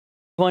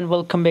Everyone,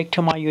 welcome back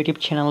to my YouTube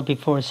channel.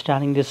 Before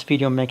starting this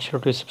video, make sure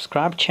to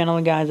subscribe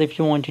channel, guys. If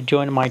you want to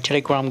join my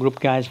Telegram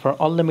group, guys, for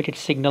unlimited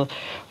signal,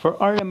 for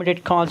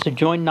unlimited calls, so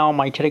join now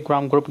my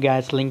Telegram group,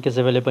 guys. Link is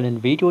available in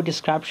video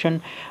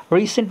description.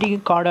 Recently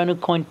Cardano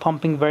coin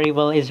pumping very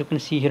well, as you can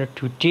see here.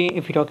 Today,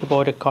 if you talk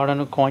about a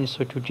Cardano coin,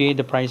 so today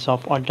the price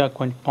of Cardano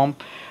coin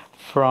pump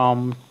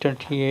from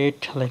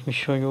 38. Let me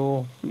show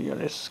you. Here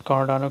is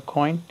Cardano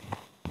coin.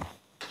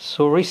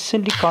 So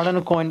recently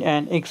Cardano coin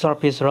and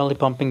XRP is really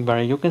pumping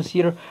very. You can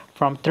see here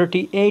from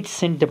 38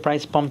 cent the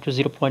price pumped to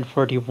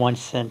 0.41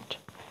 cent.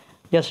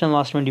 Just in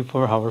last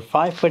 24 hour,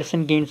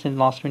 5% gains in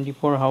last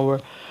 24 hour.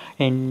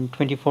 In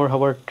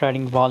 24-hour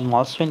trading volume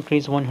also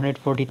increased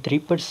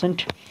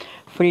 143%.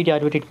 Free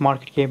diluted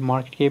market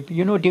cap.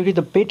 You know, due to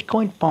the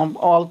Bitcoin pump,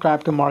 all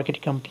crypto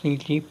market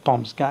completely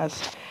pumps,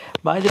 guys.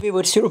 By the way,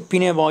 what's your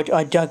opinion about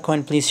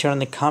coin? Please share in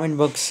the comment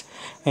box.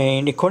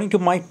 And according to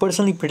my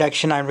personal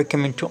prediction, I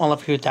recommend to all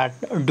of you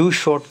that do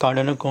short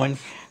Cardano coin,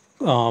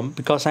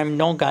 because I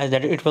know, guys,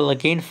 that it will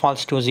again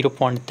falls to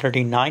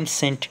 0.39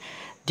 cent.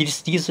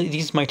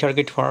 These my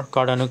target for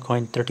Cardano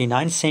coin,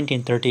 39 cent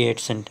and 38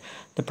 cent.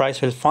 The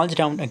price will fall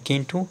down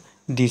again to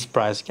this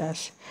price,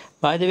 guys.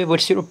 By the way,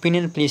 what's your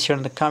opinion? Please share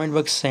in the comment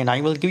box, and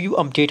I will give you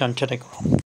update on Telegram.